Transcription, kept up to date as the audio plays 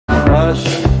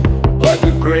pleasure, like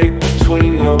a grape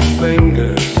between your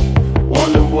fingers.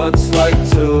 Wonder what's like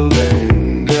to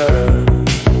linger.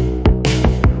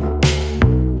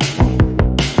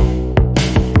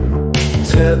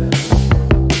 Tips,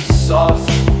 soft,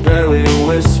 barely a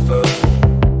whisper.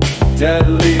 Dead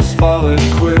leaves falling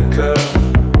quicker.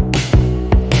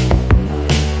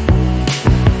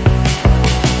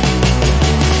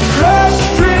 Crushed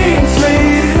dreams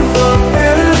leave a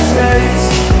bitter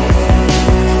taste.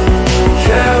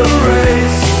 Can't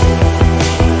erase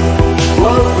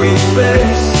what we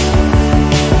face.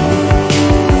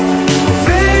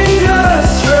 Fingers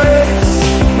trace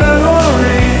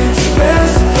memories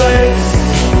misplaced.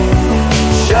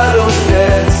 Shadows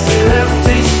dance in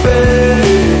empty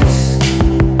space.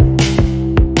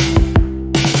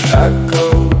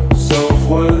 Echoes of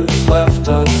words left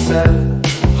unsaid.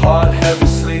 Heart heavy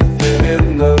sleeping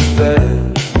in the bed.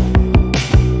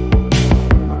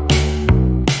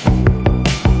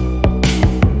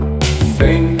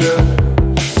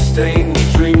 Fingers stain the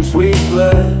dreams we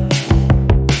bled.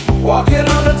 Walking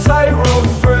on a tightrope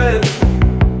thread.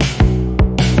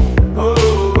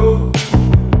 Oh,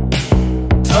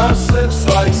 time slips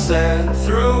like sand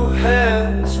through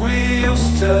hands. We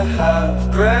used to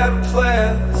have grand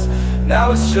plans.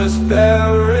 Now it's just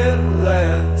barren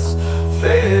lands.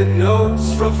 Faded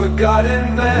notes from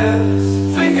forgotten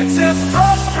lands. Fingertips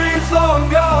frost dreams long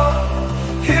gone.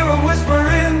 Hear a whisper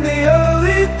in the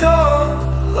early dawn.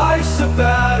 Life's a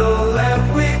battle and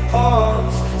we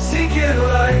pause, seeking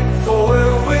light for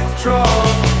we're withdrawn.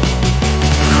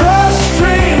 Crushed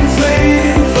dreams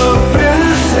leave a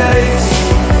bitter taste.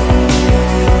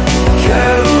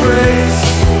 Can't erase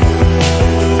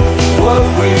what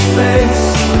we face,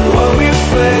 what we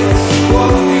face,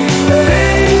 what we face.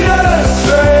 Fingers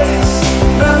trace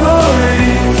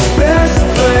memories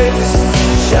misplaced.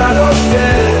 Shadows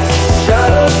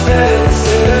dance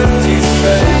in empty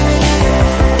space.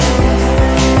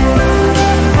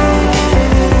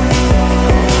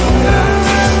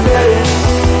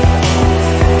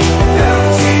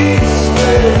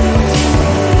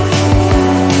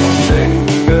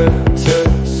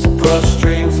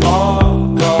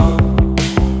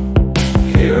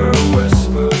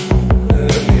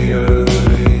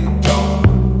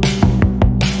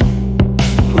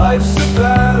 Life's a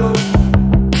battle,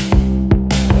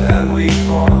 and we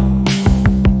on,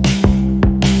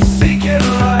 seeking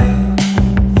light,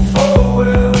 for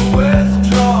we're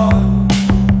withdrawn.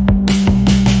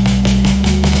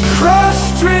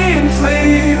 Crushed dreams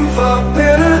leave a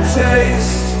bitter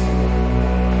taste.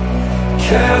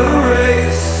 Can't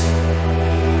erase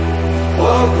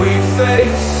what we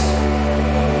face.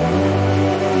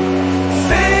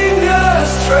 Fingers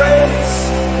trace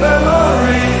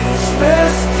memories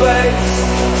misplaced.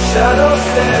 Shadows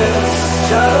dance